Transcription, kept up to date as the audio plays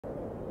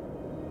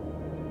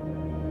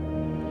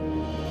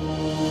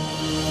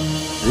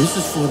This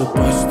is for the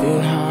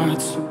busted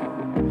hearts.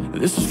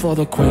 This is for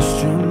the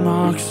question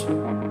marks.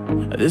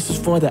 This is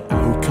for the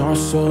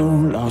outcast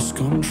soul, lost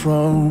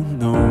control,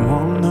 no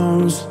one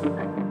knows.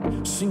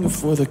 Sing it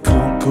for the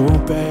can't go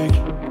back.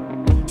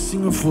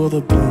 Sing it for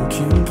the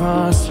broken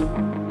past.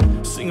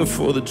 Sing it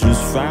for the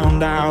just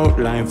found out.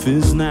 Life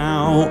is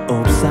now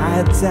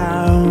upside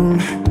down.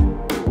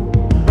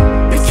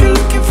 If you're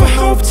looking for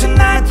hope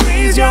tonight,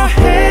 raise your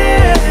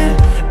hand.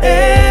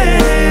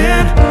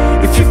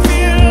 If you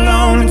feel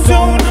alone and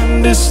don't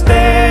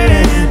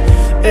understand,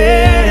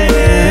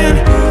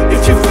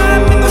 if you're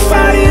fighting the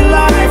fight of your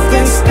life,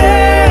 then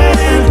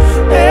stand.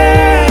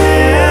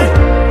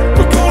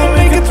 We're gonna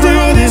make it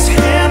through this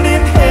hand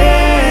in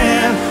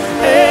hand.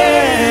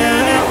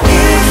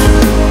 If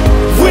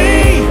we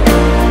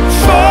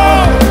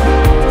fall,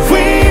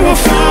 we will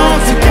fall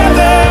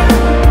together.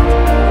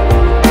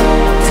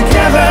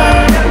 Together.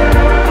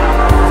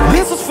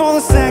 This is for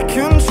the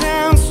second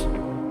chance.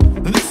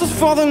 This is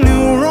for the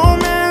new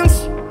romance.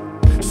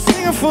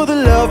 Singing for the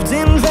loved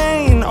in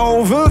vain,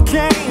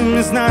 overcame.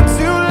 It's not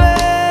too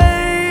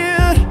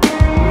late.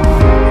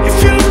 If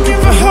you're looking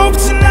for hope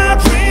tonight,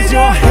 raise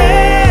your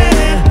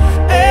hand.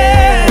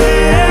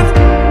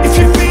 If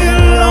you feel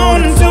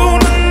alone and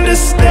don't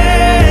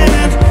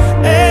understand,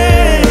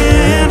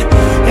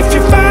 if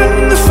you're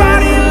fighting the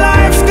fight of your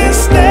life, then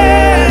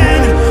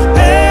stand.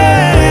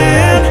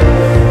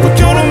 We're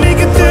gonna make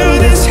it through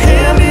this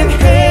hand in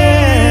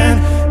hand.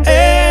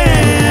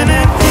 And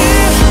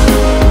if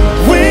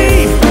we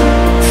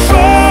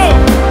fall,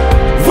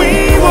 we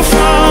will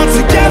fall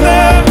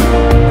together.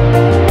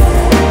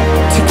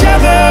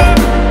 Together.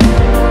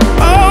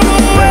 Oh,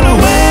 and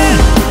when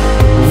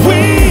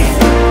we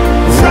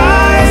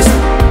rise,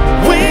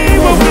 we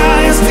will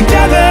rise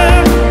together.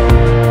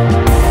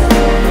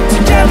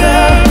 Together.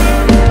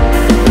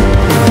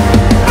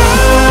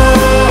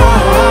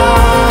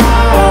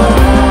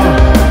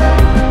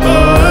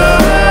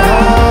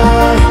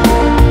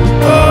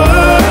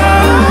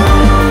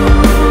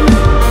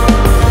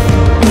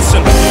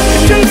 Listen,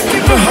 if you're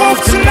looking for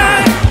hope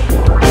tonight,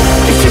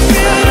 if you're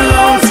feeling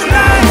alone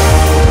tonight,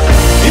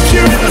 if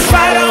you're in the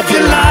fight of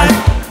your life,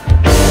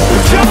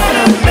 we're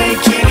gonna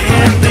make it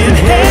hand in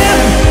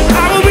hand.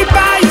 I will be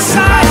by your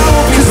side,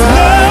 'cause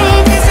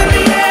love is in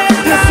the air.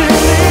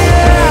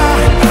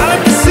 I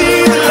like to see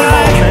the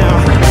light.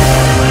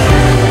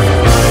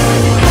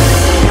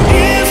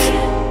 If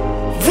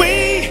we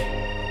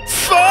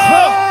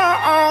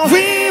fall,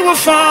 we will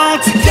fall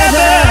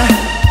together.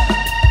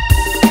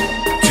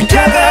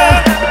 Together.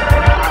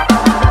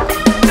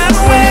 And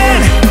when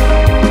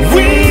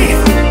we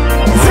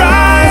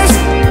rise,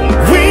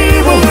 we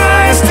will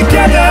rise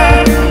together.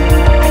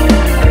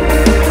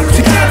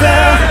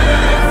 Together.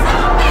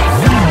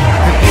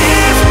 And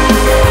if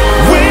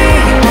we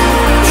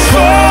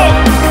fall,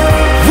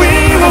 we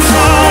will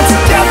fall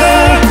together.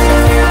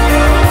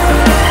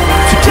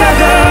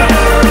 Together.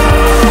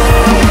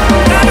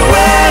 And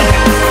when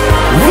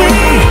we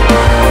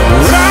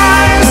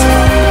rise,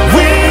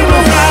 we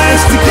will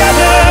rise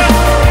together.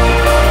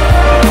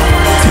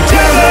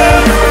 Together.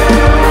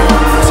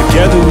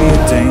 Together we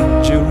are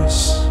dangerous.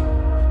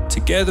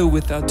 Together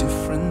with our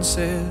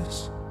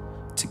differences.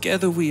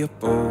 Together we are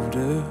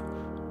bolder,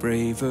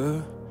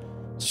 braver,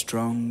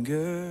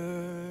 stronger.